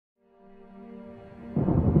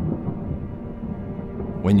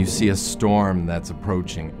when you see a storm that's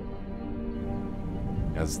approaching.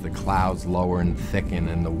 As the clouds lower and thicken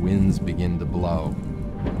and the winds begin to blow,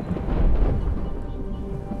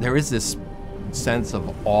 there is this sense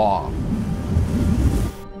of awe.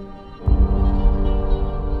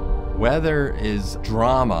 Weather is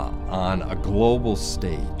drama on a global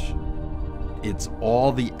stage. It's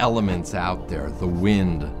all the elements out there, the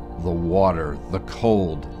wind, the water, the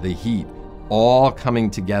cold, the heat, all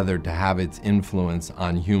coming together to have its influence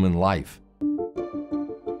on human life.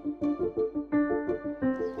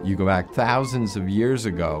 You go back thousands of years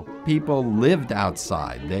ago, people lived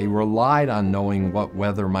outside. They relied on knowing what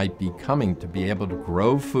weather might be coming to be able to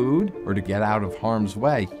grow food or to get out of harm's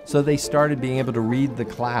way. So they started being able to read the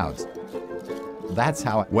clouds. That's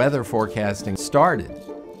how weather forecasting started.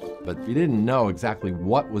 But we didn't know exactly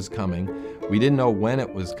what was coming. We didn't know when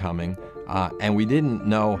it was coming, and we didn't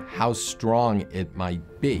know how strong it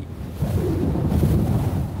might be.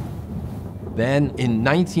 Then in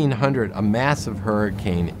 1900, a massive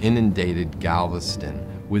hurricane inundated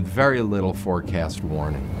Galveston with very little forecast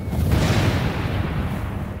warning.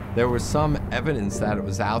 There was some evidence that it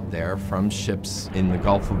was out there from ships in the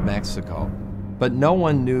Gulf of Mexico, but no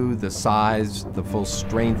one knew the size, the full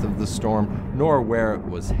strength of the storm, nor where it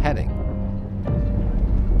was heading.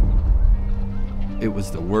 It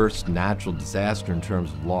was the worst natural disaster in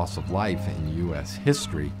terms of loss of life in U.S.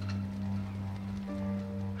 history.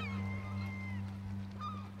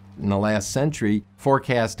 In the last century,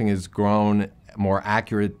 forecasting has grown more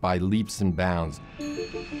accurate by leaps and bounds.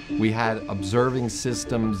 We had observing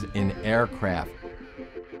systems in aircraft,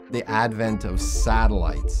 the advent of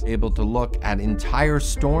satellites, able to look at entire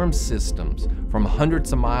storm systems from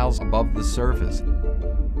hundreds of miles above the surface.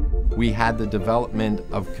 We had the development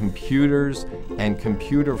of computers and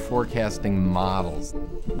computer forecasting models.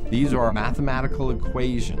 These are mathematical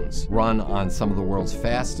equations run on some of the world's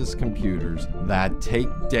fastest computers that take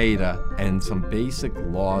data and some basic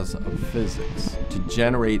laws of physics to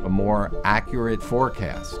generate a more accurate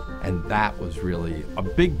forecast. And that was really a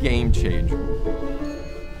big game changer.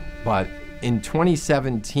 But in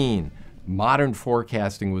 2017, modern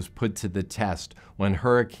forecasting was put to the test when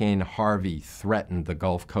Hurricane Harvey threatened the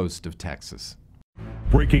Gulf Coast of Texas.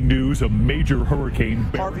 Breaking news, a major hurricane.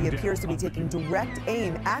 Harvey appears to be taking direct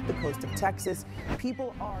aim at the coast of Texas.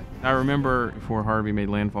 People are... I remember before Harvey made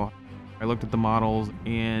landfall, I looked at the models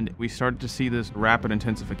and we started to see this rapid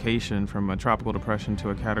intensification from a tropical depression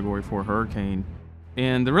to a Category 4 hurricane.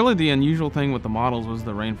 And really the unusual thing with the models was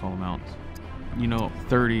the rainfall amounts. You know,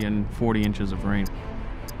 30 and 40 inches of rain.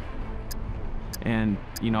 And,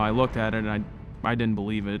 you know, I looked at it and I didn't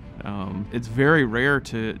believe it. It's very rare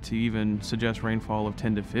to even suggest rainfall of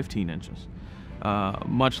 10 to 15 inches,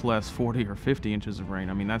 much less 40 or 50 inches of rain.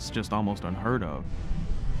 I mean, that's just almost unheard of.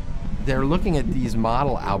 They're looking at these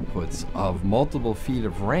model outputs of multiple feet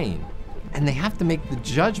of rain, and they have to make the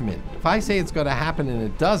judgment. If I say it's going to happen and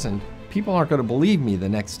it doesn't, people aren't going to believe me the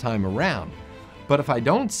next time around. But if I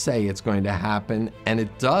don't say it's going to happen and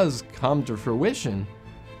it does come to fruition,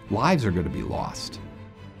 lives are going to be lost.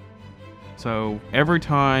 So every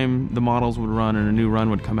time the models would run and a new run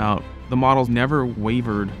would come out, the models never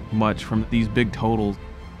wavered much from these big totals.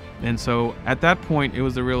 And so at that point, it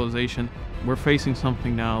was the realization, we're facing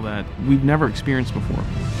something now that we've never experienced before.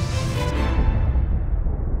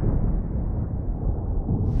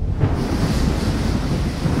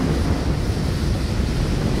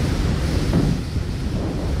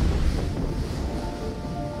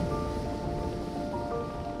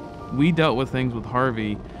 We dealt with things with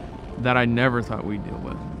Harvey that I never thought we'd deal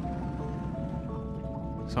with.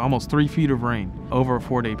 So almost 3 feet of rain over a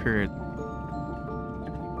 4-day period.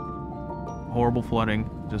 Horrible flooding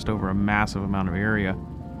just over a massive amount of area.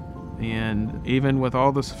 And even with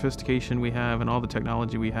all the sophistication we have and all the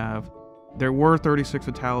technology we have, there were 36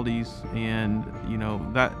 fatalities, and you know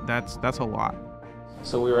that's a lot.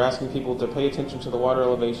 So we were asking people to pay attention to the water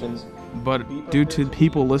elevations. But due to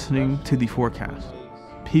people listening to the forecast,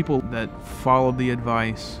 people that followed the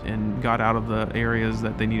advice and got out of the areas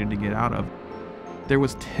that they needed to get out of, there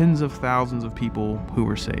was tens of thousands of people who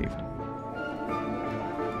were saved.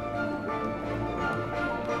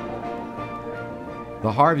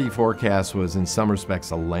 The Harvey forecast was in some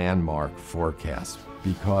respects a landmark forecast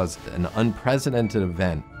because an unprecedented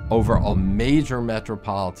event over a major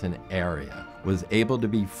metropolitan area was able to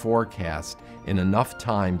be forecast in enough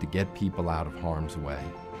time to get people out of harm's way.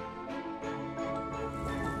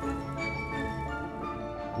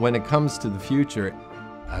 When it comes to the future,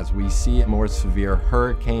 as we see more severe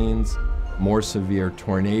hurricanes, more severe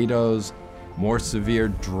tornadoes, more severe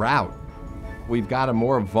drought, we've got a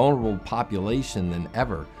more vulnerable population than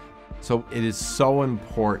ever. So it is so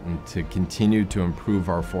important to continue to improve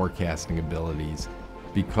our forecasting abilities,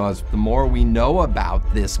 because the more we know about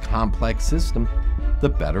this complex system, the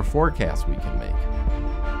better forecast we can make.